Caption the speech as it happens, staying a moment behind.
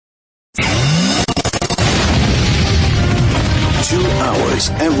hours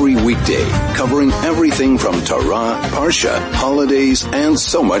every weekday, covering everything from Torah, Parsha, holidays, and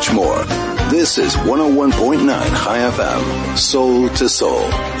so much more. This is 101.9 Chai FM, Soul to Soul.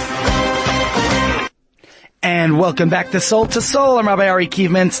 And welcome back to Soul to Soul. I'm Rabbi Ari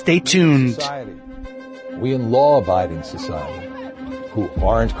Kievman. Stay tuned. We in law-abiding society, who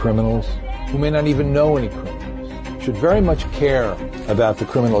aren't criminals, who may not even know any criminals, should very much care about the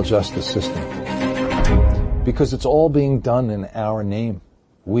criminal justice system. Because it's all being done in our name,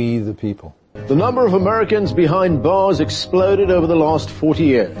 we the people. The number of Americans behind bars exploded over the last 40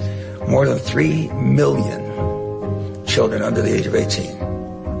 years. More than 3 million children under the age of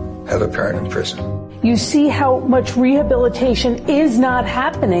 18 have a parent in prison. You see how much rehabilitation is not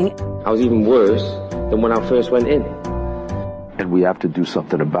happening. I was even worse than when I first went in. And we have to do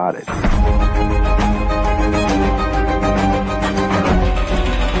something about it.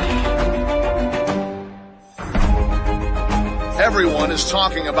 Everyone is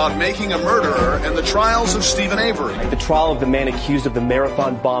talking about making a murderer and the trials of Stephen Avery. The trial of the man accused of the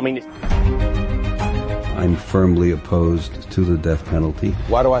marathon bombing. I'm firmly opposed to the death penalty.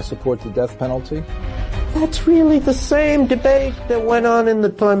 Why do I support the death penalty? That's really the same debate that went on in the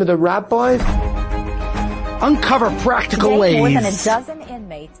time of the rabbis. Uncover practical ways. More than a dozen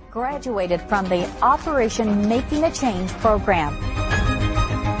inmates graduated from the Operation Making a Change program.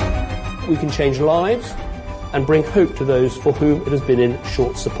 We can change lives and bring hope to those for whom it has been in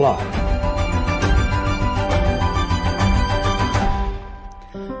short supply.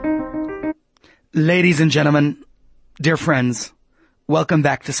 Ladies and gentlemen, dear friends, welcome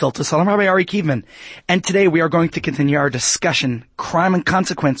back to Soul to Soul. I'm Rabbi Ari Kievman, and today we are going to continue our discussion, Crime and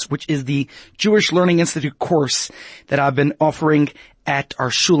Consequence, which is the Jewish Learning Institute course that I've been offering at our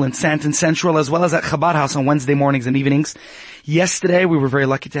shul in Santon Central, as well as at Chabad House on Wednesday mornings and evenings. Yesterday, we were very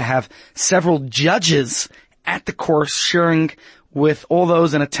lucky to have several judges at the course sharing with all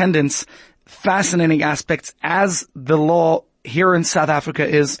those in attendance fascinating aspects as the law here in South Africa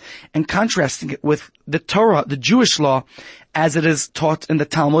is, and contrasting it with the Torah, the Jewish law, as it is taught in the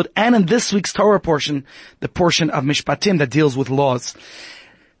Talmud, and in this week's Torah portion, the portion of Mishpatim that deals with laws.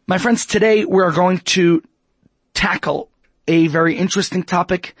 My friends, today we are going to tackle a very interesting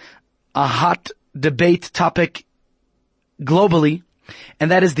topic, a hot debate topic globally,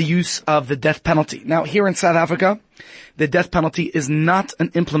 and that is the use of the death penalty. Now, here in South Africa, the death penalty is not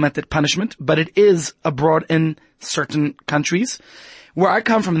an implemented punishment, but it is abroad in certain countries. Where I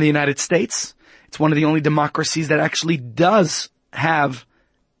come from in the United States, it's one of the only democracies that actually does have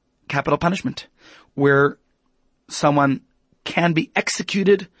capital punishment, where someone can be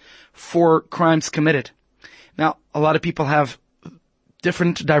executed for crimes committed. Now, a lot of people have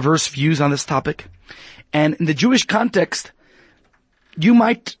different, diverse views on this topic. And in the Jewish context, you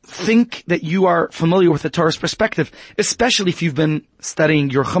might think that you are familiar with the Torah's perspective, especially if you've been studying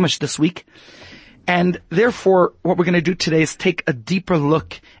your Chumash this week. And therefore, what we're going to do today is take a deeper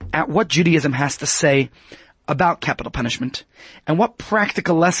look at what Judaism has to say about capital punishment and what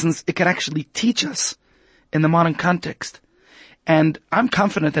practical lessons it can actually teach us in the modern context. And I'm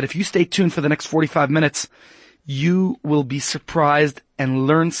confident that if you stay tuned for the next 45 minutes, you will be surprised and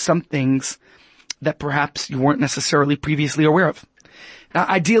learn some things that perhaps you weren't necessarily previously aware of. Now,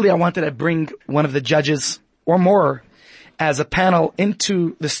 ideally, I wanted to bring one of the judges or more as a panel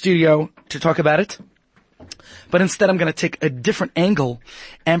into the studio to talk about it. But instead, I'm going to take a different angle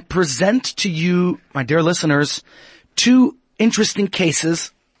and present to you, my dear listeners, two interesting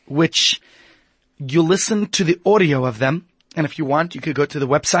cases which you'll listen to the audio of them. And if you want, you could go to the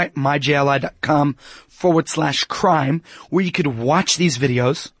website, myjli.com/crime, where you could watch these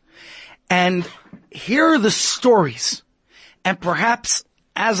videos and hear the stories. And perhaps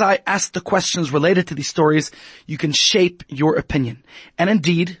as I ask the questions related to these stories, you can shape your opinion. And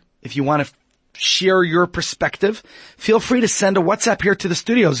indeed, if you want to share your perspective, feel free to send a WhatsApp here to the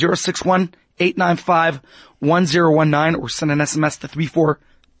studio, 061-895-1019, or send an SMS to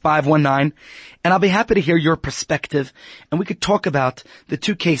 34519. And I'll be happy to hear your perspective. And we could talk about the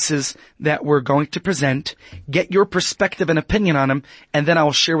two cases that we're going to present, get your perspective and opinion on them, and then I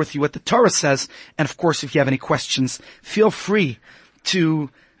will share with you what the Torah says. And of course, if you have any questions, feel free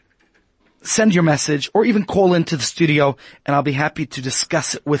to send your message or even call into the studio, and I'll be happy to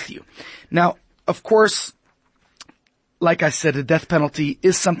discuss it with you. Now, of course, like I said, the death penalty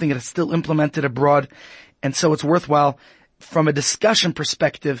is something that is still implemented abroad, and so it's worthwhile from a discussion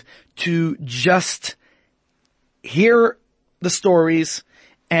perspective to just hear the stories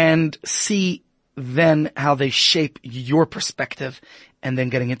and see then how they shape your perspective and then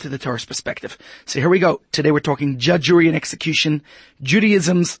getting into the Torah's perspective. So here we go. Today we're talking judge, jury, and execution,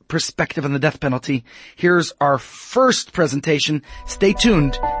 Judaism's perspective on the death penalty. Here's our first presentation. Stay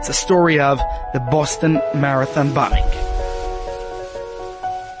tuned. It's a story of the Boston Marathon bombing.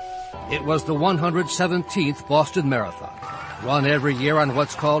 It was the 117th Boston Marathon, run every year on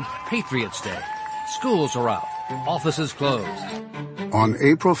what's called Patriots' Day. Schools are out, offices closed. On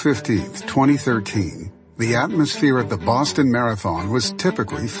April 15th, 2013, the atmosphere at the Boston Marathon was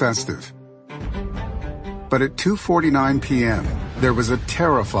typically festive. But at 2:49 p.m., there was a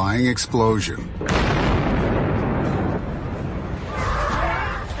terrifying explosion.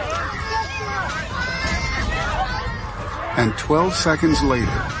 And 12 seconds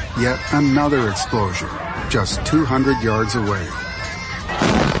later, yet another explosion, just 200 yards away.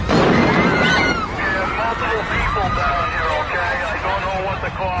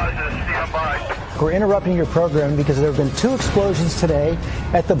 We're interrupting your program because there have been 2 explosions today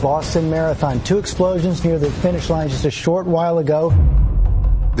at the Boston Marathon. 2 explosions near the finish line just a short while ago.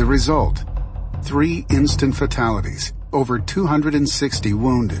 The result, 3 instant fatalities, over 260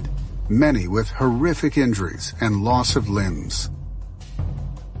 wounded, many with horrific injuries and loss of limbs.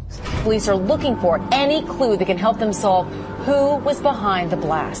 Police are looking for any clue that can help them solve who was behind the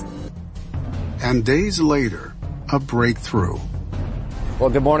blast. And days later, a breakthrough. Well,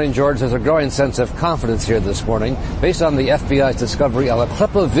 good morning, George. There's a growing sense of confidence here this morning based on the FBI's discovery of a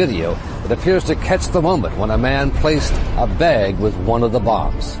clip of video that appears to catch the moment when a man placed a bag with one of the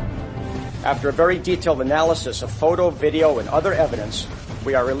bombs. After a very detailed analysis of photo, video, and other evidence,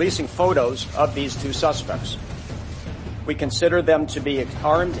 we are releasing photos of these 2 suspects. We consider them to be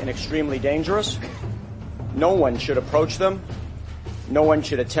armed and extremely dangerous. No one should approach them. No one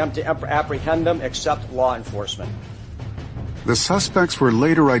should attempt to apprehend them except law enforcement. The suspects were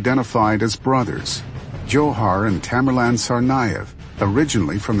later identified as brothers, Johar and Tamerlan Tsarnaev,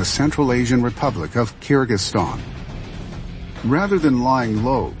 originally from the Central Asian Republic of Kyrgyzstan. Rather than lying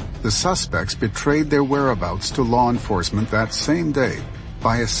low, the suspects betrayed their whereabouts to law enforcement that same day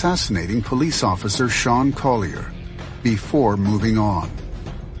by assassinating police officer Sean Collier, before moving on.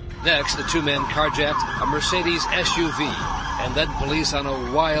 Next, the 2 men carjacked a Mercedes SUV and led police on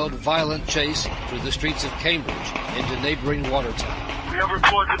a wild, violent chase through the streets of Cambridge into neighboring Watertown. We have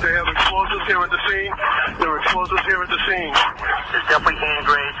reported they have explosives here at the scene. There are explosives here at the scene. There's definitely hand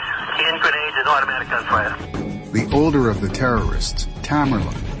grenades, and automatic gunfire. The older of the terrorists,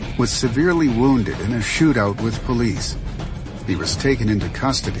 Tamerlan, was severely wounded in a shootout with police. He was taken into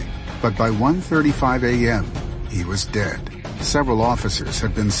custody, but by 1:35 a.m., he was dead. Several officers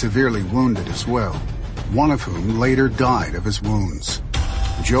had been severely wounded as well, one of whom later died of his wounds.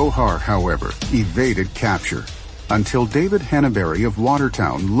 Johar, however, evaded capture until David Henneberry of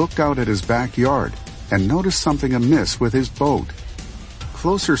Watertown looked out at his backyard and noticed something amiss with his boat.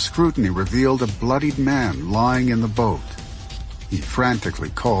 Closer scrutiny revealed a bloodied man lying in the boat. He frantically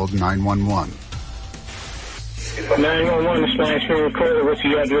called 911. 911, Spanish recorder. What's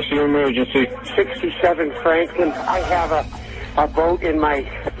the address of your emergency? 67 Franklin. I have a boat in my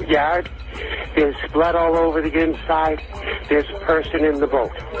yard. There's blood all over the inside. There's a person in the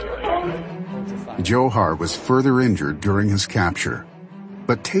boat. Johar was further injured during his capture,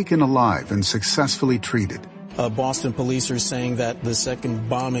 but taken alive and successfully treated. Boston police are saying that the second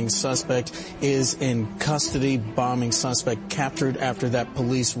bombing suspect is in custody. Bombing suspect captured after that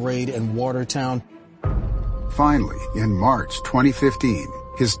police raid in Watertown. Finally, in March 2015,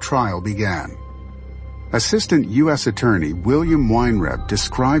 his trial began. Assistant U.S. Attorney William Weinreb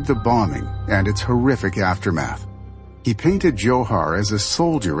described the bombing and its horrific aftermath. He painted Johar as a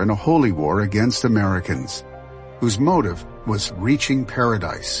soldier in a holy war against Americans, whose motive was reaching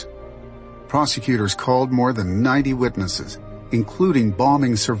paradise. Prosecutors called more than 90 witnesses, including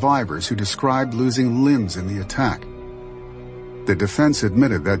bombing survivors who described losing limbs in the attack. The defense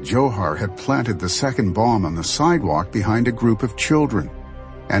admitted that Johar had planted the second bomb on the sidewalk behind a group of children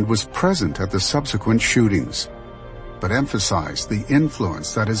and was present at the subsequent shootings, but emphasized the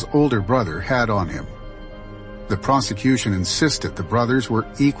influence that his older brother had on him. The prosecution insisted the brothers were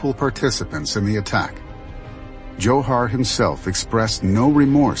equal participants in the attack. Johar himself expressed no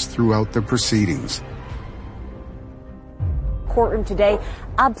remorse throughout the proceedings. Courtroom today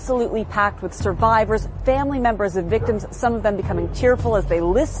absolutely packed with survivors, family members of victims, some of them becoming tearful as they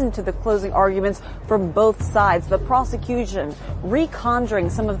listen to the closing arguments from both sides. The prosecution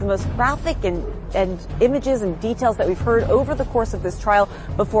reconjuring some of the most graphic and images and details that we've heard over the course of this trial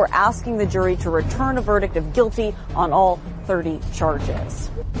before asking the jury to return a verdict of guilty on all 30 charges.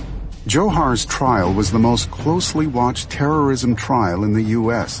 Johar's trial was the most closely watched terrorism trial in the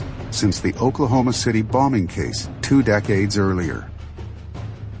U.S. since the Oklahoma City bombing case 2 decades earlier.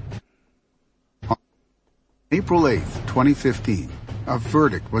 April 8th, 2015, a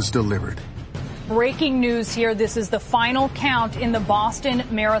verdict was delivered. Breaking news here. This is the final count in the Boston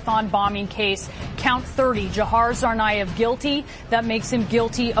Marathon bombing case. Count 30. Jahar Tsarnaev guilty. That makes him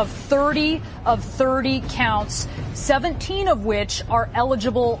guilty of 30 counts, 17 of which are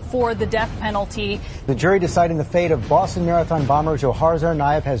eligible for the death penalty. The jury deciding the fate of Boston Marathon bomber Jahar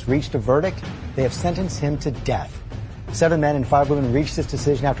Tsarnaev has reached a verdict. They have sentenced him to death. 7 men and 5 women reached this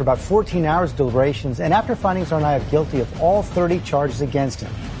decision after about 14 hours of deliberations and after finding Tsarnaev guilty of all 30 charges against him.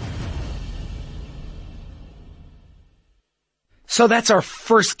 So that's our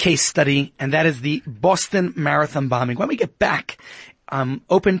first case study, and that is the Boston Marathon bombing. When we get back, I'm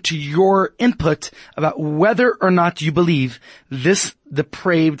open to your input about whether or not you believe this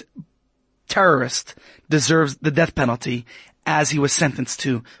depraved terrorist deserves the death penalty as he was sentenced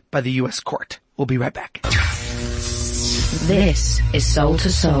to by the U.S. court. We'll be right back. This is Soul to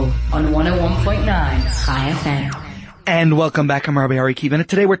Soul on 101.9 High FM. And welcome back. I'm Rabbi Ari Kivan. And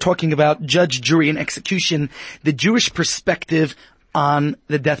today we're talking about judge, jury, and execution, the Jewish perspective on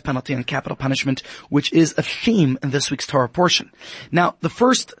the death penalty and capital punishment, which is a theme in this week's Torah portion. Now, the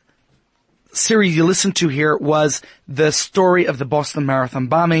first series you listened to here was the story of the Boston Marathon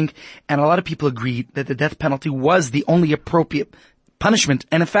bombing, and a lot of people agreed that the death penalty was the only appropriate punishment,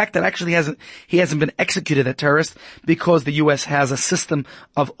 and in fact that actually he hasn't been executed, a terrorist, because the U.S. has a system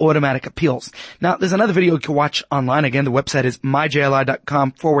of automatic appeals. Now, there's another video you can watch online. Again, the website is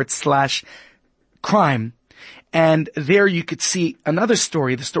myjli.com/crime, and there you could see another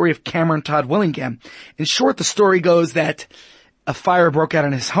story, the story of Cameron Todd Willingham. In short, the story goes that a fire broke out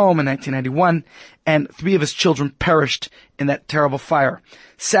in his home in 1991, and 3 of his children perished in that terrible fire.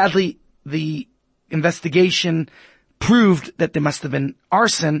 Sadly, the investigation proved that there must have been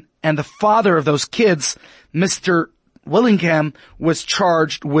arson, and the father of those kids, Mr. Willingham, was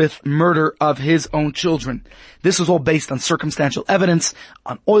charged with murder of his own children. This was all based on circumstantial evidence,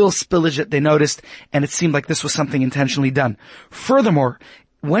 on oil spillage that they noticed, and it seemed like this was something intentionally done. Furthermore,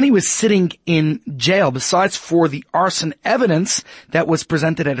 when he was sitting in jail, besides for the arson evidence that was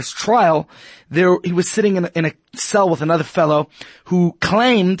presented at his trial, he was sitting in a cell with another fellow who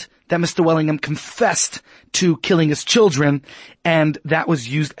claimed that Mr. Willingham confessed to killing his children, and that was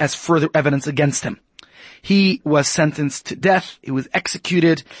used as further evidence against him. He was sentenced to death. He was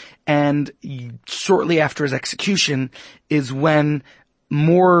executed, and shortly after his execution is when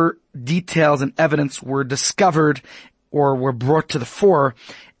more details and evidence were discovered or were brought to the fore,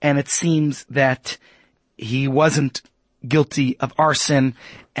 and it seems that he wasn't guilty of arson,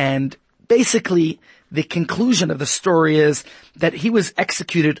 and basically the conclusion of the story is that he was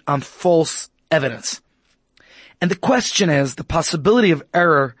executed on false evidence. And the question is, the possibility of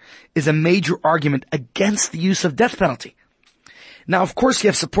error is a major argument against the use of death penalty. Now, of course, you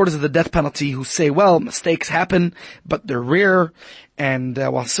have supporters of the death penalty who say, well, mistakes happen, but they're rare, and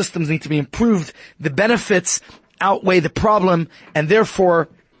while systems need to be improved, the benefits outweigh the problem, and therefore,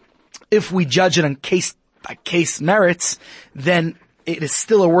 if we judge it on case-by-case merits, then it is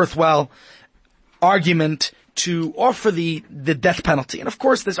still a worthwhile argument to offer the death penalty. And of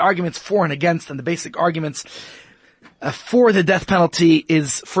course, there's arguments for and against, and the basic arguments for the death penalty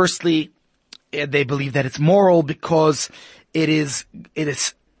is, firstly, they believe that it's moral because these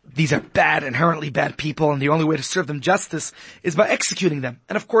are bad, inherently bad people, and the only way to serve them justice is by executing them.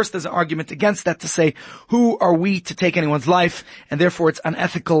 And of course, there's an argument against that to say, who are we to take anyone's life, and therefore it's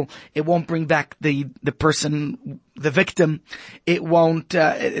unethical. It won't bring back the person, the victim. It won't,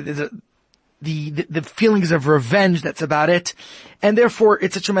 the feelings of revenge, that's about it. And therefore,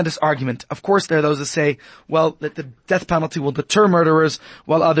 it's a tremendous argument. Of course, there are those that say, well, that the death penalty will deter murderers,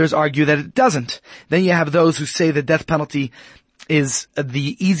 while others argue that it doesn't. Then you have those who say the death penalty is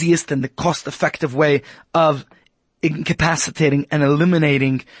the easiest and the cost-effective way of incapacitating and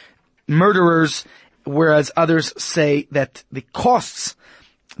eliminating murderers, whereas others say that the costs,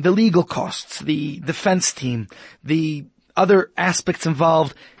 the legal costs, the defense team, the other aspects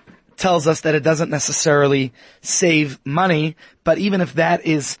involved tells us that it doesn't necessarily save money, but even if that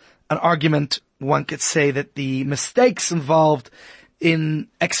is an argument, one could say that the mistakes involved in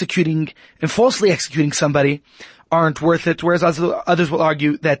falsely executing somebody aren't worth it, whereas others will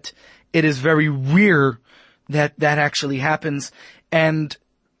argue that it is very rare that actually happens, and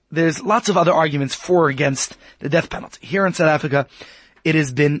there's lots of other arguments for or against the death penalty. Here in South Africa, it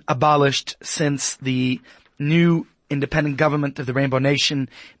has been abolished since the new independent government of the Rainbow Nation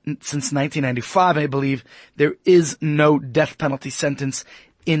since 1995, I believe. There is no death penalty sentence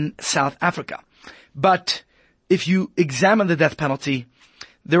in South Africa. But if you examine the death penalty,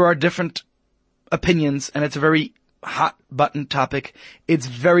 there are different opinions, and it's a very hot button topic. It's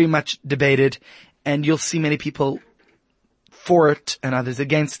very much debated, And you'll see many people for it and others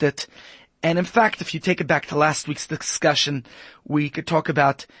against it. And in fact, if you take it back to last week's discussion, we could talk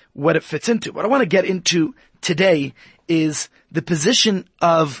about what it fits into. What I want to get into today is the position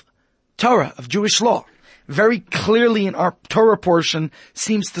of Torah, of Jewish law. Very clearly in our Torah portion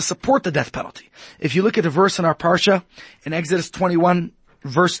seems to support the death penalty. If you look at the verse in our Parsha, in Exodus 21,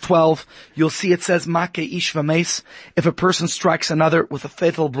 verse 12, you'll see it says, Make ish v'meis, if a person strikes another with a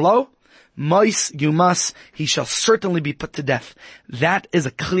fatal blow, Mois yumas, he shall certainly be put to death. That is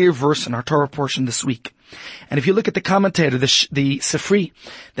a clear verse in our Torah portion this week. And if you look at the commentator, the Sifri,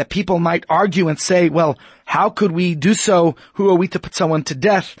 that people might argue and say, well, how could we do so? Who are we to put someone to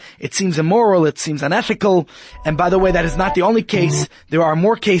death? It seems immoral. It seems unethical. And by the way, that is not the only case. There are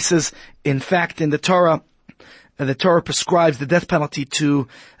more cases. In fact, in the Torah prescribes the death penalty to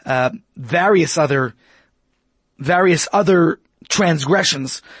various other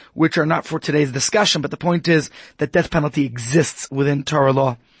transgressions, which are not for today's discussion, but the point is that death penalty exists within Torah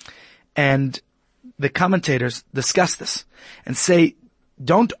law. And the commentators discuss this and say,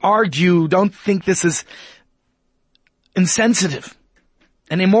 don't argue, don't think this is insensitive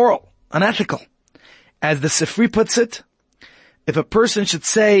and immoral, unethical. As the Sifri puts it, if a person should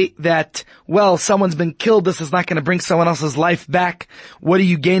say that, well, someone's been killed, this is not going to bring someone else's life back, what are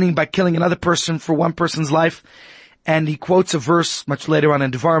you gaining by killing another person for one person's life? And he quotes a verse much later on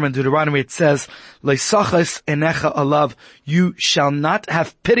in Deuteronomy, it says, Leisachas enecha alav, you shall not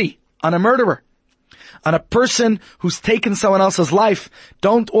have pity on a murderer. On a person who's taken someone else's life,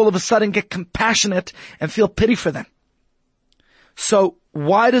 don't all of a sudden get compassionate and feel pity for them. So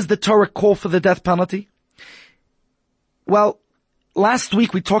why does the Torah call for the death penalty? Well, last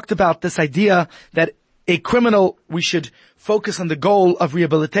week we talked about this idea that a criminal, we should focus on the goal of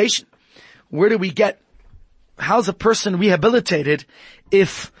rehabilitation. Where do we get how's a person rehabilitated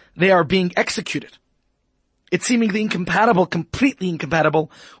if they are being executed? It's seemingly incompatible, completely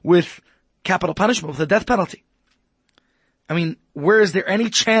incompatible with capital punishment, with the death penalty. I mean, where is there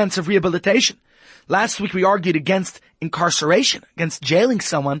any chance of rehabilitation? Last week we argued against incarceration, against jailing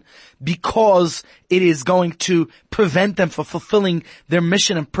someone because it is going to prevent them from fulfilling their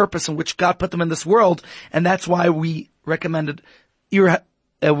mission and purpose in which God put them in this world. And that's why we recommended Ari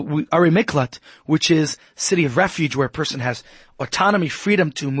Miklat, which is city of refuge where a person has autonomy,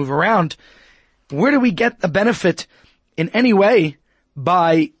 freedom to move around. Where do we get a benefit in any way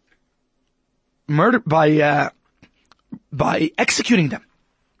by executing them?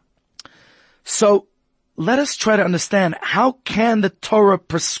 So let us try to understand, how can the Torah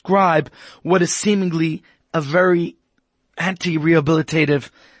prescribe what is seemingly a very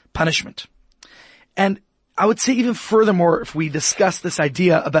anti-rehabilitative punishment? And I would say even furthermore, if we discuss this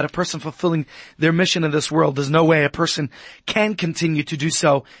idea about a person fulfilling their mission in this world, there's no way a person can continue to do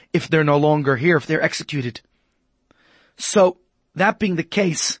so if they're no longer here, if they're executed. So, that being the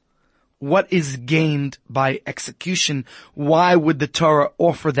case, what is gained by execution? Why would the Torah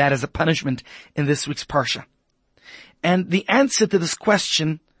offer that as a punishment in this week's Parsha? And the answer to this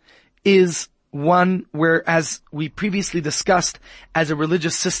question is one where, as we previously discussed, as a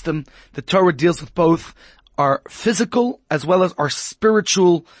religious system, the Torah deals with both our physical as well as our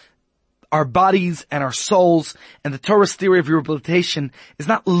spiritual, our bodies and our souls. And the Torah's theory of rehabilitation is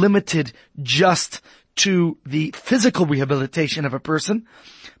not limited just to the physical rehabilitation of a person,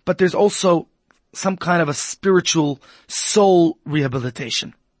 but there's also some kind of a spiritual soul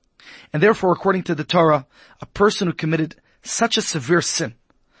rehabilitation. And therefore, according to the Torah, a person who committed such a severe sin,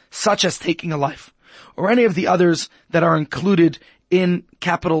 such as taking a life, or any of the others that are included in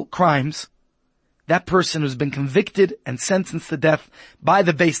capital crimes, that person who's been convicted and sentenced to death by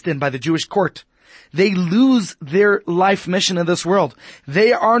the Beis Din, by the Jewish court, they lose their life mission in this world.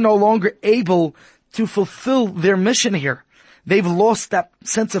 They are no longer able to fulfill their mission here. They've lost that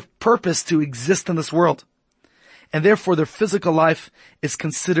sense of purpose to exist in this world. And therefore their physical life is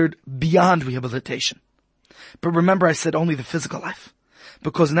considered beyond rehabilitation. But remember, I said only the physical life,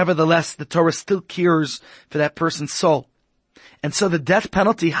 because nevertheless the Torah still cares for that person's soul. And so the death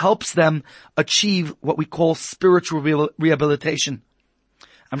penalty helps them achieve what we call spiritual rehabilitation.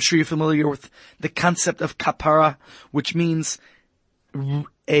 I'm sure you're familiar with the concept of kapara, which means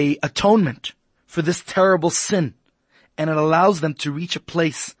a atonement for this terrible sin. And it allows them to reach a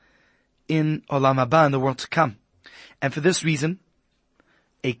place in Olam Haba, in the world to come. And for this reason,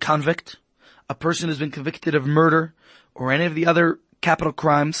 a convict, a person who's been convicted of murder or any of the other capital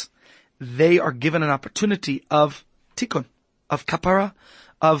crimes, they are given an opportunity of tikkun, of kapara,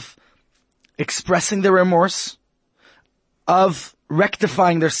 of expressing their remorse, of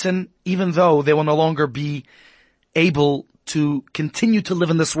rectifying their sin, even though they will no longer be able to continue to live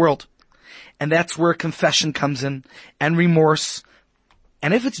in this world. And that's where confession comes in, and remorse.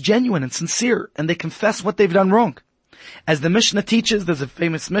 And if it's genuine and sincere, and they confess what they've done wrong. As the Mishnah teaches, there's a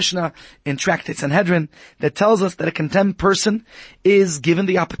famous Mishnah in Tractate Sanhedrin that tells us that a condemned person is given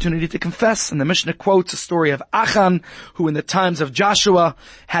the opportunity to confess. And the Mishnah quotes a story of Achan, who in the times of Joshua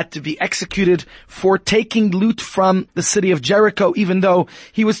had to be executed for taking loot from the city of Jericho, even though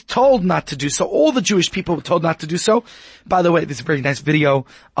he was told not to do so. All the Jewish people were told not to do so. By the way, there's a very nice video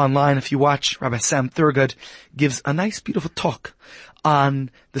online if you watch. Rabbi Sam Thurgood gives a nice, beautiful talk on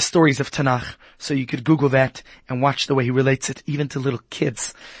the stories of Tanakh. So you could Google that and watch the way he relates it, even to little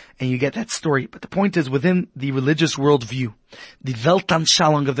kids, and you get that story. But the point is, within the religious worldview, the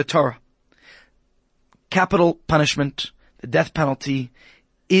Weltanschauung of the Torah, capital punishment, the death penalty,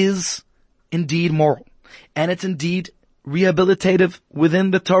 is indeed moral. And it's indeed rehabilitative within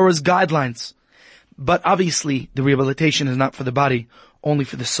the Torah's guidelines. But obviously, the rehabilitation is not for the body, only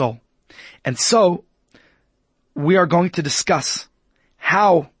for the soul. And so, we are going to discuss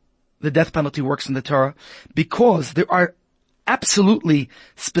how the death penalty works in the Torah, because there are absolutely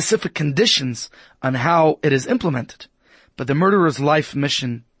specific conditions on how it is implemented. But the murderer's life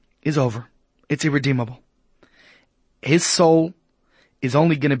mission is over. It's irredeemable. His soul is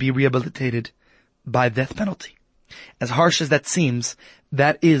only going to be rehabilitated by death penalty. As harsh as that seems,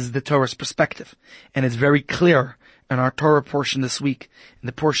 that is the Torah's perspective. And it's very clear in our Torah portion this week, in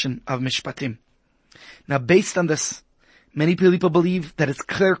the portion of Mishpatim. Now, based on this, many people believe that it's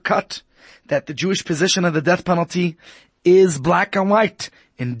clear-cut, that the Jewish position of the death penalty is black and white.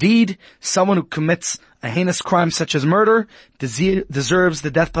 Indeed, someone who commits a heinous crime such as murder deserves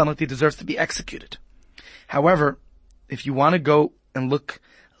the death penalty, deserves to be executed. However, if you want to go and look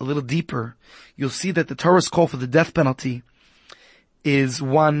a little deeper, you'll see that the Torah's call for the death penalty is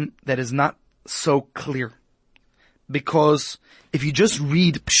one that is not so clear. Because if you just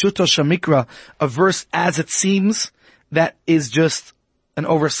read Pshuto Shamikra, a verse as it seems, that is just an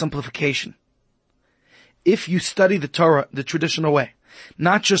oversimplification. If you study the Torah the traditional way,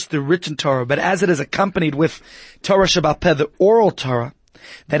 not just the written Torah, but as it is accompanied with Torah Sheba'al Peh, the oral Torah,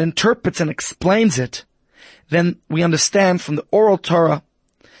 that interprets and explains it, then we understand from the oral Torah,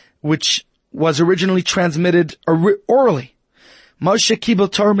 which was originally transmitted orally. Moshe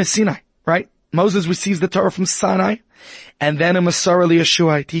Kibel Torah Sinai, right? Moses receives the Torah from Sinai, and then a Masara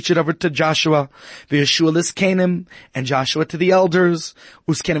Yeshua, teach it over to Joshua, the Yeshua Liskanim, and Joshua to the elders,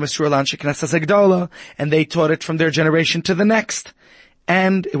 Uskenim Yeshua Lanshe Knesset Agdola, and they taught it from their generation to the next.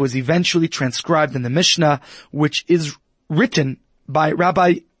 And it was eventually transcribed in the Mishnah, which is written by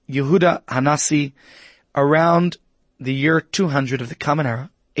Rabbi Yehuda Hanassi around the year 200 of the Common Era,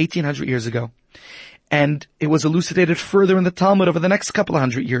 1800 years ago. And it was elucidated further in the Talmud over the next couple of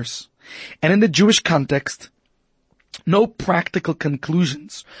hundred years. And in the Jewish context, no practical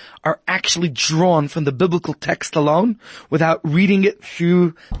conclusions are actually drawn from the biblical text alone without reading it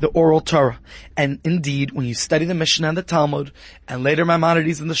through the oral Torah. And indeed, when you study the Mishnah and the Talmud, and later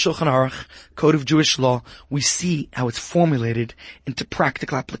Maimonides in the Shulchan Aruch, Code of Jewish Law, we see how it's formulated into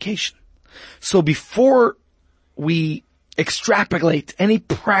practical application. So before we extrapolate any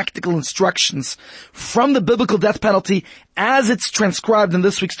practical instructions from the biblical death penalty as it's transcribed in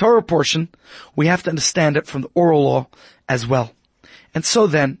this week's Torah portion, we have to understand it from the oral law as well. And so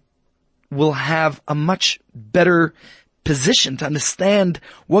then, we'll have a much better position to understand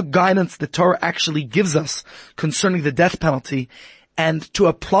what guidance the Torah actually gives us concerning the death penalty, and to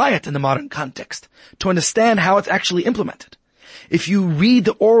apply it in the modern context, to understand how it's actually implemented. If you read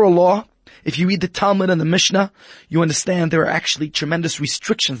the oral law, if you read the Talmud and the Mishnah, you understand there are actually tremendous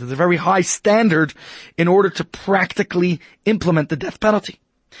restrictions. There's a very high standard in order to practically implement the death penalty.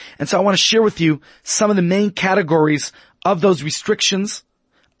 And so I want to share with you some of the main categories of those restrictions,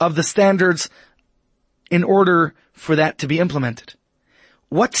 of the standards, in order for that to be implemented.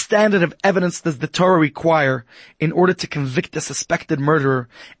 What standard of evidence does the Torah require in order to convict a suspected murderer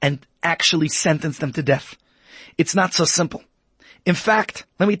and actually sentence them to death? It's not so simple. In fact,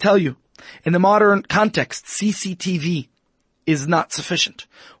 let me tell you, in the modern context, CCTV is not sufficient.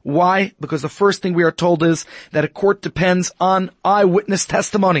 Why? Because the first thing we are told is that a court depends on eyewitness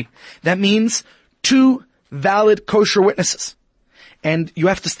testimony. That means 2 valid kosher witnesses. And you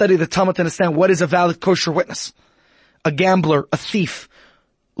have to study the Talmud to understand what is a valid kosher witness. A gambler, a thief,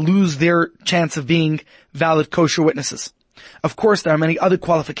 lose their chance of being valid kosher witnesses. Of course, there are many other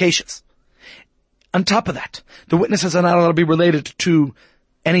qualifications. On top of that, the witnesses are not allowed to be related to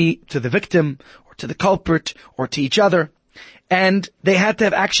the victim, or to the culprit, or to each other. And they had to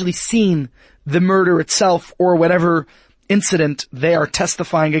have actually seen the murder itself, or whatever incident they are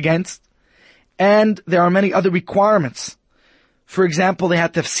testifying against. And there are many other requirements For example, they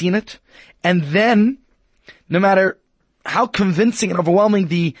had to have seen it, and then, no matter how convincing and overwhelming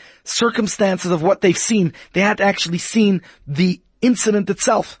the circumstances of what they've seen, they had to actually seen the incident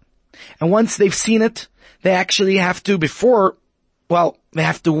itself. And once they've seen it, they actually have to, they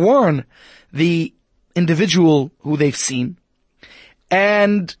have to warn the individual who they've seen,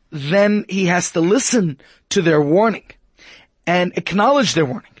 and then he has to listen to their warning and acknowledge their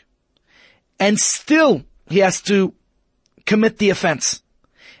warning. And still, he has to commit the offense.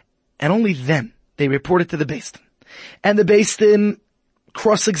 And only then they report it to the Beis Din. And the Beis Din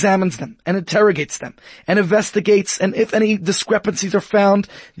cross-examines them and interrogates them and investigates, and if any discrepancies are found,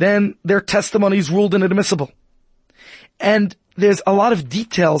 then their testimony is ruled inadmissible. And there's a lot of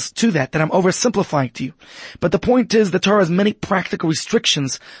details to that I'm oversimplifying to you. But the point is, the Torah has many practical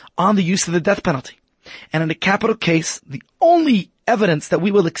restrictions on the use of the death penalty. And in a capital case, the only evidence that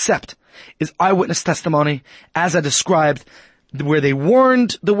we will accept is eyewitness testimony, as I described, where they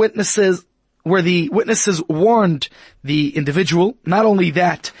warned the witnesses, where the witnesses warned the individual. Not only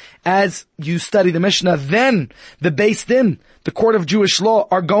that, as you study the Mishnah, then the Beis Din, the court of Jewish law,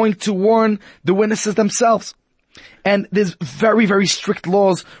 are going to warn the witnesses themselves. And there's very, very strict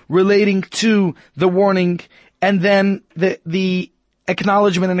laws relating to the warning, and then the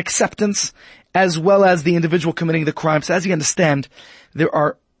acknowledgement and acceptance, as well as the individual committing the crime. So as you understand, there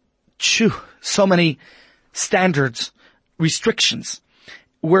are so many standards, restrictions,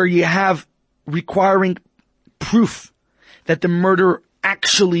 where you have requiring proof that the murderer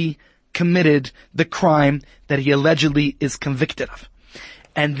actually committed the crime that he allegedly is convicted of.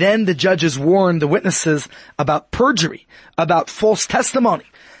 And then the judges warn the witnesses about perjury, about false testimony.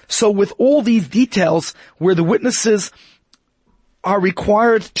 So with all these details, where the witnesses are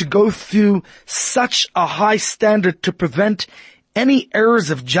required to go through such a high standard to prevent any errors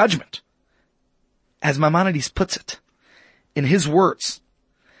of judgment, as Maimonides puts it, in his words,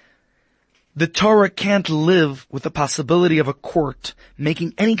 the Torah can't live with the possibility of a court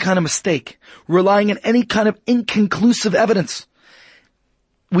making any kind of mistake, relying on any kind of inconclusive evidence.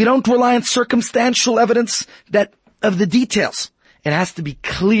 We don't rely on circumstantial evidence of the details. It has to be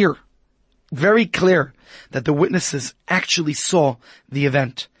clear, very clear, that the witnesses actually saw the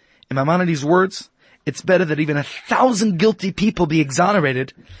event. In Maimonides' words, it's better that even 1,000 guilty people be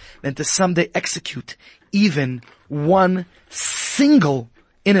exonerated than to someday execute even one single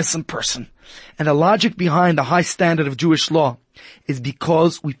innocent person. And the logic behind the high standard of Jewish law is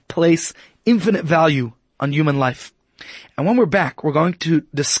because we place infinite value on human life. And when we're back, we're going to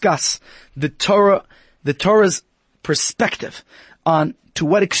discuss the Torah's perspective on to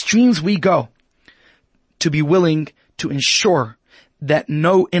what extremes we go to be willing to ensure that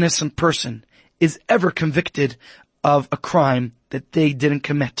no innocent person is ever convicted of a crime that they didn't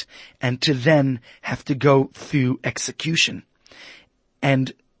commit, and to then have to go through execution.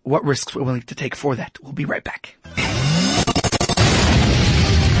 And what risks we're willing to take for that. We'll be right back.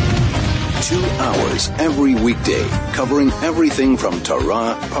 2 hours every weekday, covering everything from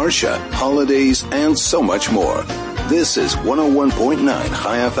Torah, Parsha, holidays, and so much more. This is 101.9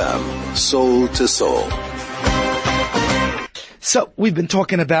 Chai FM, Soul to Soul. So, we've been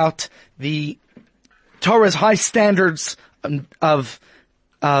talking about the Torah's high standards of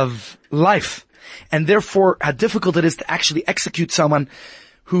life, and therefore how difficult it is to actually execute someone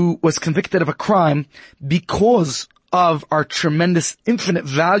who was convicted of a crime because of our tremendous infinite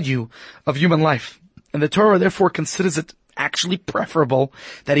value of human life. And the Torah therefore considers it actually preferable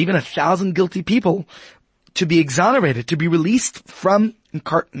that even 1,000 guilty people to be exonerated, to be released from,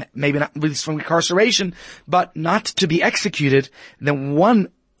 maybe not released from incarceration, but not to be executed, than one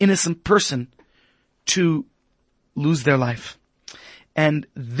innocent person to lose their life. And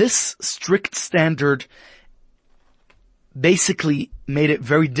this strict standard basically made it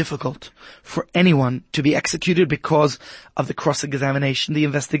very difficult for anyone to be executed because of the cross-examination, the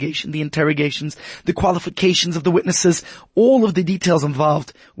investigation, the interrogations, the qualifications of the witnesses, all of the details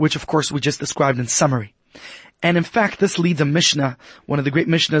involved, which of course we just described in summary. And in fact, this leads a Mishnah, one of the great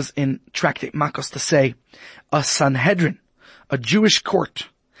Mishnahs in Tractate Makos, to say, a Sanhedrin, a Jewish court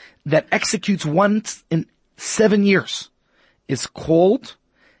that executes once in 7 years, is called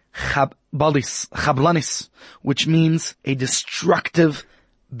Chablanis, which means a destructive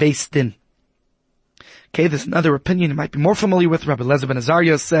Beis Din. Okay, there's another opinion you might be more familiar with. Rabbi Eliezer ben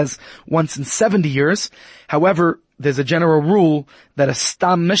Azariah says once in 70 years. However, there's a general rule that a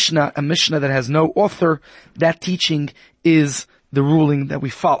Stam Mishnah, a Mishnah that has no author, that teaching is the ruling that we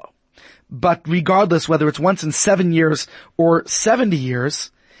follow. But regardless, whether it's once in 7 years or 70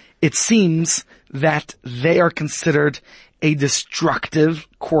 years, it seems that they are considered a destructive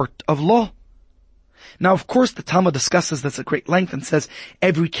court of law. Now, of course, the Talmud discusses this at great length and says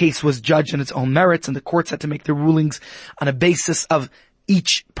every case was judged on its own merits, and the courts had to make their rulings on a basis of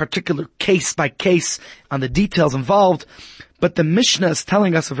each particular case by case on the details involved. But the Mishnah is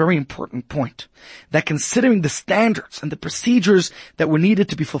telling us a very important point, that considering the standards and the procedures that were needed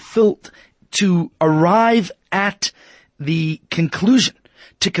to be fulfilled to arrive at the conclusion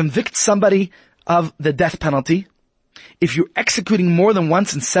to convict somebody of the death penalty, if you're executing more than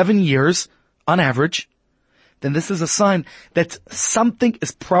once in 7 years, on average, then this is a sign that something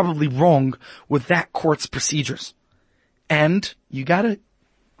is probably wrong with that court's procedures. And you gotta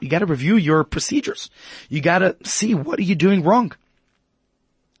review your procedures. You gotta see, what are you doing wrong?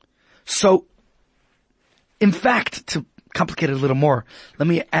 So, in fact, to complicate it a little more, let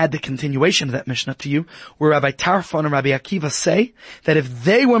me add the continuation of that Mishnah to you, where Rabbi Tarfon and Rabbi Akiva say that if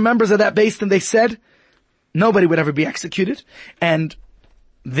they were members of that base, then they said nobody would ever be executed. And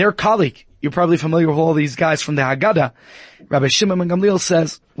their colleague, you're probably familiar with all these guys from the Haggadah, Rabbi Shimon ben Gamliel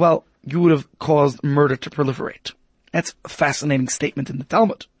says, well, you would have caused murder to proliferate. That's a fascinating statement in the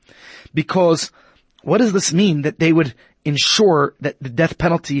Talmud. Because what does this mean, that they would ensure that the death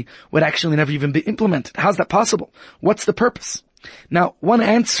penalty would actually never even be implemented? How's that possible? What's the purpose? Now, one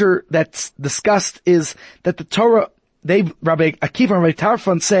answer that's discussed is that the Torah, Rabbi Akiva and Rabbi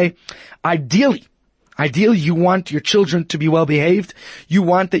Tarfon say, ideally, you want your children to be well behaved. You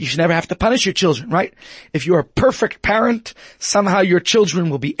want that you should never have to punish your children, right? If you're a perfect parent, somehow your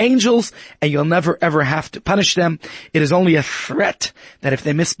children will be angels and you'll never ever have to punish them. It is only a threat that if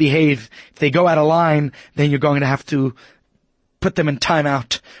they misbehave, if they go out of line, then you're going to have to put them in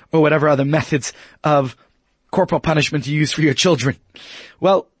timeout or whatever other methods of corporal punishment you use for your children.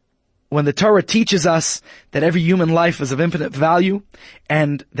 Well, when the Torah teaches us that every human life is of infinite value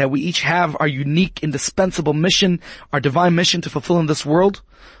and that we each have our unique, indispensable mission, our divine mission to fulfill in this world,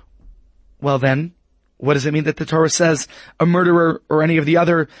 well then, what does it mean that the Torah says a murderer or any of the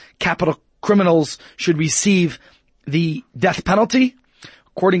other capital criminals should receive the death penalty?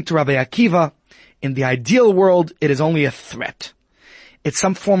 According to Rabbi Akiva, in the ideal world, it is only a threat. It's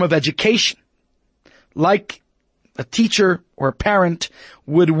some form of education, like a teacher or a parent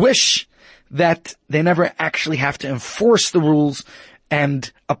would wish that they never actually have to enforce the rules and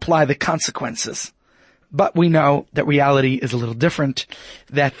apply the consequences. But we know that reality is a little different,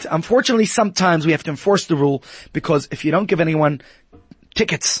 that unfortunately sometimes we have to enforce the rule, because if you don't give anyone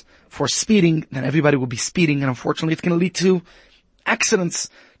tickets for speeding, then everybody will be speeding, and unfortunately it's going to lead to accidents,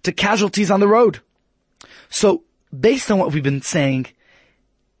 to casualties on the road. So, based on what we've been saying,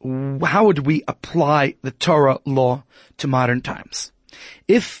 how would we apply the Torah law to modern times?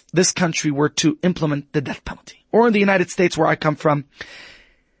 If this country were to implement the death penalty, or in the United States where I come from,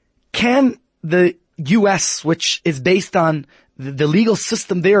 can the U.S., which is based on the legal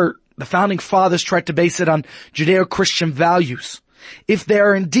system there, the founding fathers tried to base it on Judeo-Christian values, if they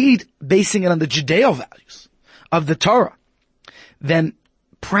are indeed basing it on the Judeo values of the Torah, then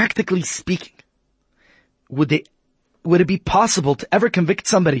practically speaking, would it be possible to ever convict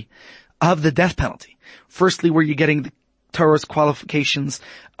somebody of the death penalty? Firstly, where you're getting the Torah's qualifications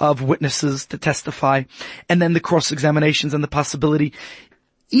of witnesses to testify, and then the cross-examinations and the possibility.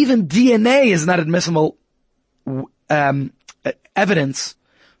 Even DNA is not admissible evidence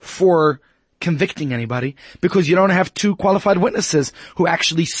for convicting anybody, because you don't have two qualified witnesses who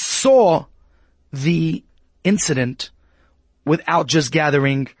actually saw the incident without just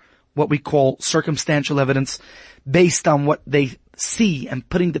gathering what we call circumstantial evidence based on what they see and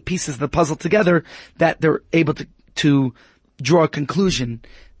putting the pieces of the puzzle together, that they're able to draw a conclusion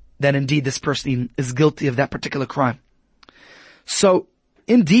that indeed this person is guilty of that particular crime. So,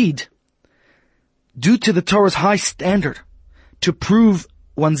 indeed, due to the Torah's high standard to prove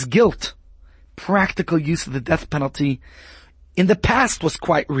one's guilt, practical use of the death penalty in the past was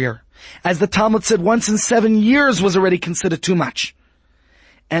quite rare. As the Talmud said, once in 7 years was already considered too much.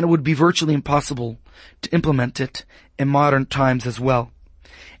 And it would be virtually impossible to implement it in modern times as well.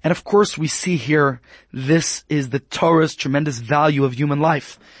 And of course we see here, this is the Torah's tremendous value of human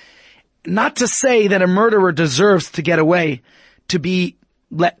life. Not to say that a murderer deserves to get away, to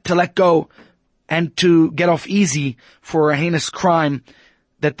let go, and to get off easy for a heinous crime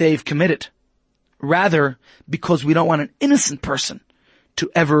that they've committed. Rather, because we don't want an innocent person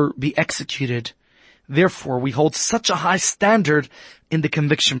to ever be executed. Therefore, we hold such a high standard in the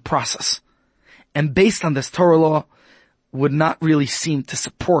conviction process. And based on this, Torah law would not really seem to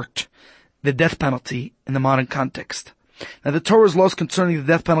support the death penalty in the modern context. Now, the Torah's laws concerning the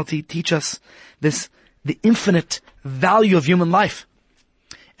death penalty teach us the infinite value of human life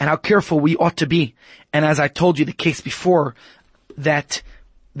and how careful we ought to be. And as I told you the case before, that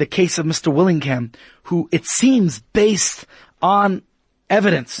the case of Mr. Willingham, who it seems based on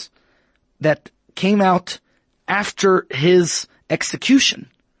evidence that came out after his execution,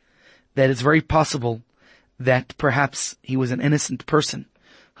 that it's very possible that perhaps he was an innocent person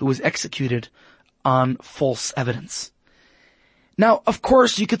who was executed on false evidence. Now, of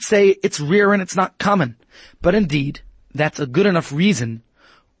course, you could say it's rare and it's not common, but indeed, that's a good enough reason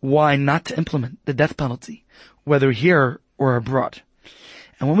why not to implement the death penalty, whether here or abroad.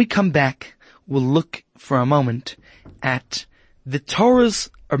 And when we come back, we'll look for a moment at the Torah's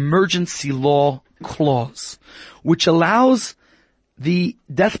emergency law clause, which allows the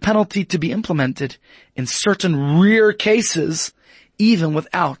death penalty to be implemented in certain rare cases, even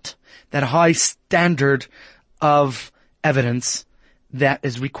without that high standard of evidence that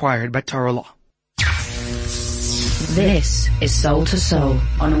is required by Torah law. This is Soul to Soul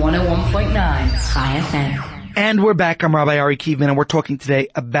on 101.9 Chai FM. And we're back. I'm Rabbi Ari Kievman, and we're talking today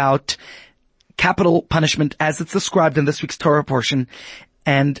about capital punishment as it's described in this week's Torah portion.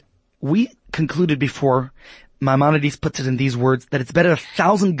 And we concluded before, Maimonides puts it in these words, that it's better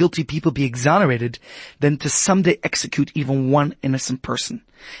 1,000 guilty people be exonerated than to someday execute even one innocent person.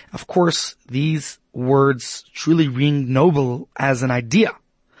 Of course, these words truly ring noble as an idea.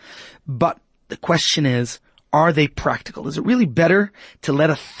 But the question is, are they practical? Is it really better to let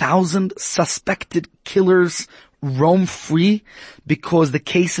 1,000 suspected killers roam free because the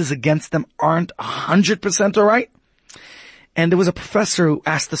cases against them aren't 100% all right? And there was a professor who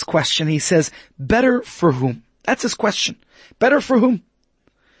asked this question. He says, better for whom? That's his question. Better for whom?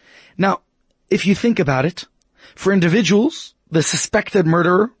 Now, if you think about it, for individuals, the suspected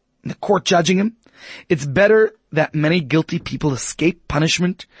murderer, the court judging him, it's better that many guilty people escape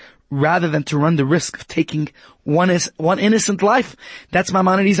punishment rather than to run the risk of taking one innocent life. That's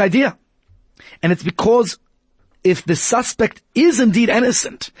Maimonides' idea. And it's because if the suspect is indeed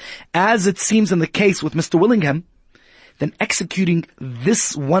innocent, as it seems in the case with Mr. Willingham, then executing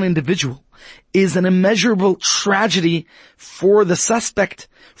this one individual is an immeasurable tragedy for the suspect,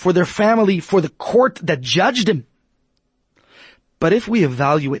 for their family, for the court that judged him. But if we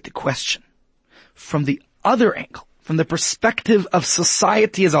evaluate the question from the other angle, from the perspective of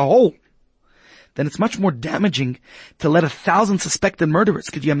society as a whole, then it's much more damaging to let 1,000 suspected murderers.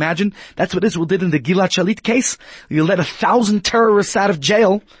 Could you imagine? That's what Israel did in the Gilad Shalit case. You let 1,000 terrorists out of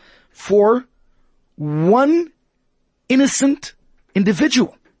jail for one innocent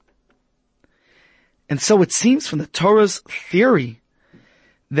individual. And so it seems from the Torah's theory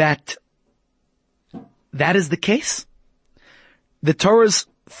that that is the case. The Torah's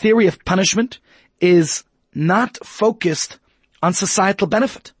theory of punishment is not focused on societal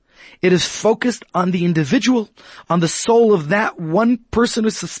benefit. It is focused on the individual, on the soul of that one person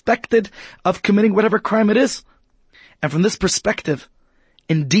who's suspected of committing whatever crime it is. And from this perspective,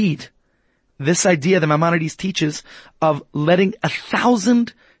 indeed, this idea that Maimonides teaches of letting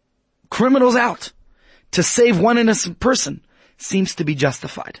 1,000 criminals out to save one innocent person seems to be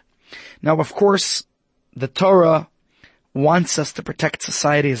justified. Now, of course, the Torah wants us to protect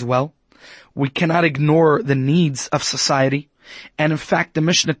society as well. We cannot ignore the needs of society. And in fact, the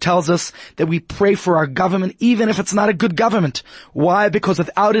Mishnah tells us that we pray for our government even if it's not a good government. Why? Because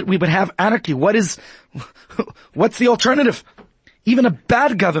without it, we would have anarchy. What's the alternative? Even a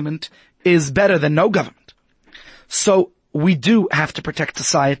bad government is better than no government. So we do have to protect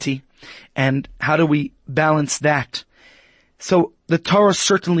society. And how do we balance that? So the Torah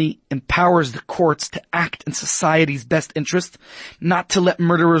certainly empowers the courts to act in society's best interest, not to let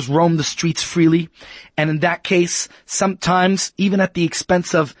murderers roam the streets freely. And in that case, sometimes even at the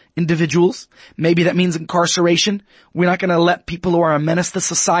expense of individuals, maybe that means incarceration. We're not going to let people who are a menace to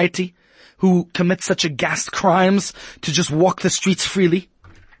society, who commit such aghast crimes, to just walk the streets freely.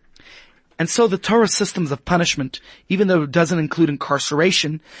 And so the Torah systems of punishment, even though it doesn't include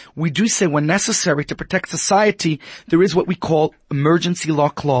incarceration, we do say when necessary to protect society, there is what we call emergency law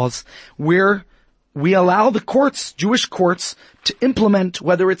clause, where we allow the courts, Jewish courts, to implement,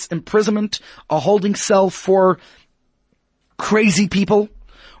 whether it's imprisonment, a holding cell for crazy people,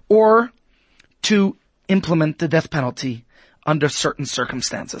 or to implement the death penalty under certain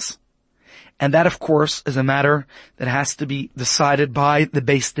circumstances. And that, of course, is a matter that has to be decided by the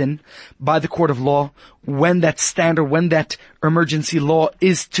Beis Din, by the court of law, when that standard, when that emergency law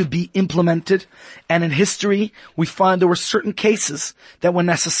is to be implemented. And in history, we find there were certain cases that were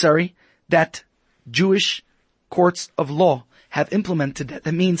necessary that Jewish courts of law have implemented that.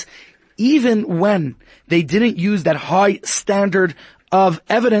 That means even when they didn't use that high standard of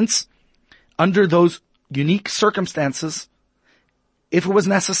evidence, under those unique circumstances, if it was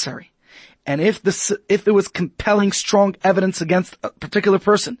necessary, And if there was compelling, strong evidence against a particular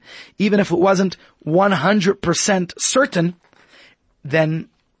person, even if it wasn't 100% certain, then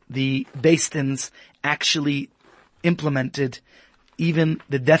the Beis Dins actually implemented even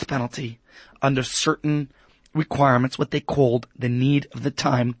the death penalty under certain requirements, what they called the need of the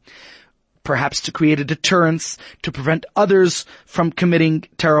time, perhaps to create a deterrence, to prevent others from committing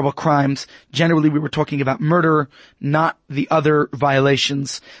terrible crimes. Generally, we were talking about murder, not the other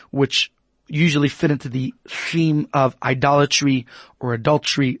violations, which usually fit into the theme of idolatry or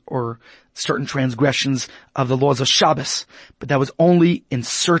adultery or certain transgressions of the laws of Shabbos. But that was only in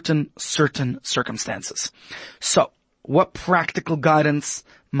certain circumstances. So, what practical guidance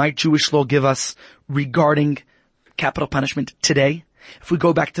might Jewish law give us regarding capital punishment today? If we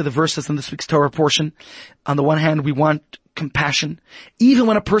go back to the verses in this week's Torah portion, on the one hand, we want compassion. Even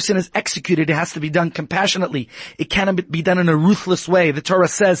when a person is executed, it has to be done compassionately. It cannot be done in a ruthless way. The Torah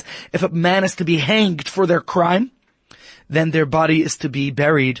says if a man is to be hanged for their crime, then their body is to be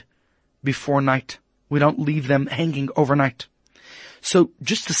buried before night. We don't leave them hanging overnight. So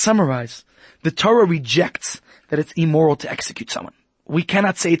just to summarize, the Torah rejects that it's immoral to execute someone. We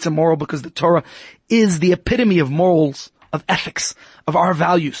cannot say it's immoral because the Torah is the epitome of morals, of ethics, of our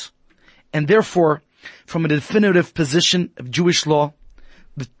values. And therefore, from a definitive position of Jewish law,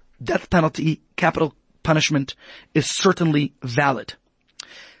 the death penalty, capital punishment, is certainly valid.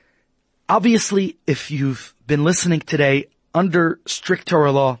 Obviously, if you've been listening today under strict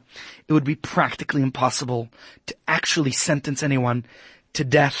Torah law, it would be practically impossible to actually sentence anyone to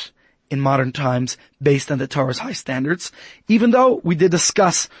death in modern times based on the Torah's high standards, even though we did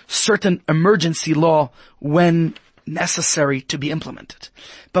discuss certain emergency law when necessary to be implemented.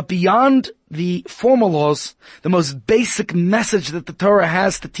 But beyond the formal laws, the most basic message that the Torah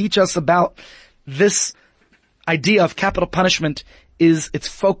has to teach us about this idea of capital punishment is its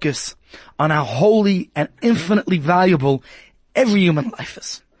focus on how holy and infinitely valuable every human life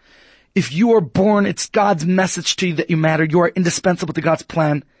is. If you are born, it's God's message to you that you matter. You are indispensable to God's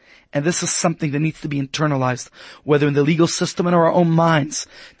plan. And this is something that needs to be internalized, whether in the legal system and in our own minds,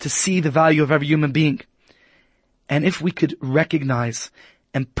 to see the value of every human being. And if we could recognize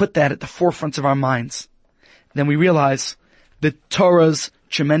and put that at the forefront of our minds, then we realize the Torah's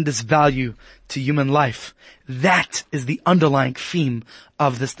tremendous value to human life. That is the underlying theme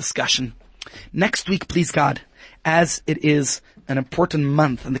of this discussion. Next week, please God, as it is an important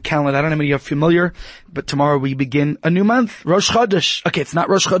month in the calendar. I don't know how many are familiar, but tomorrow we begin a new month, Rosh Chodesh. Okay, it's not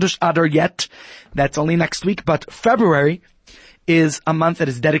Rosh Chodesh Adar yet. That's only next week, but February is a month that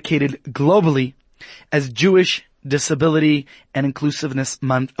is dedicated globally as Jewish Disability and Inclusiveness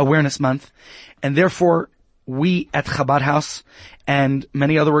Month, Awareness Month, and therefore we at Chabad House and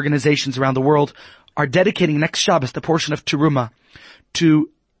many other organizations around the world are dedicating next Shabbos the portion of Teruma to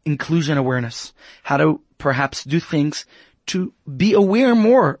inclusion awareness, how to perhaps do things to be aware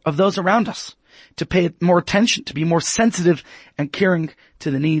more of those around us, to pay more attention, to be more sensitive and caring to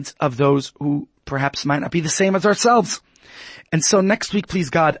the needs of those who perhaps might not be the same as ourselves. And so next week, please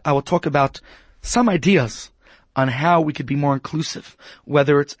God, I will talk about some ideas on how we could be more inclusive,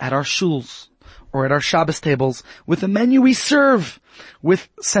 whether it's at our shuls or at our Shabbos tables, with the menu we serve, with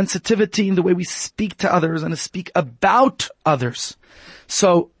sensitivity in the way we speak to others and to speak about others.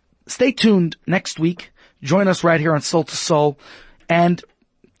 So stay tuned next week. Join us right here on Soul to Soul and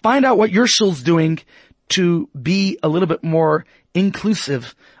find out what your shul's doing to be a little bit more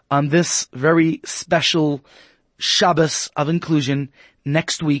inclusive on this very special Shabbos of inclusion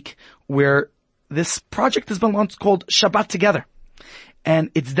next week, where this project has been launched called Shabbat Together. And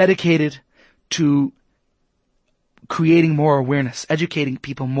it's dedicated to creating more awareness, educating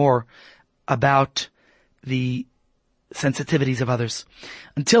people more about the sensitivities of others.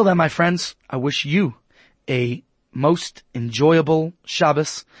 Until then, my friends, I wish you a most enjoyable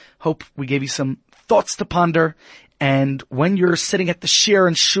Shabbos. Hope we gave you some thoughts to ponder. And when you're sitting at the shir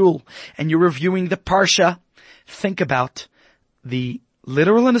and shul and you're reviewing the parsha, think about the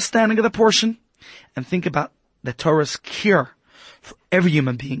literal understanding of the portion and think about the Torah's cure for every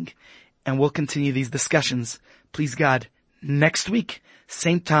human being. And we'll continue these discussions, please God, next week,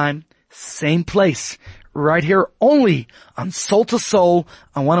 same time, same place, right here only on Soul to Soul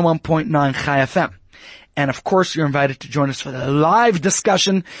on 101.9 Chai FM. And of course, you're invited to join us for the live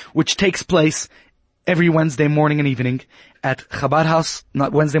discussion, which takes place every Wednesday morning and evening at Chabad House,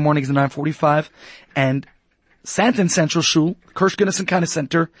 not Wednesday mornings at 9:45, and Santon Central Shul, Kirsch Gunnison Kind of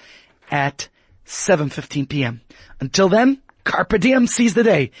Center at 7:15 p.m. Until then, Carpe Diem, seize the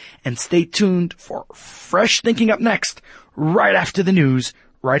day, and stay tuned for fresh thinking up next, right after the news,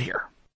 right here.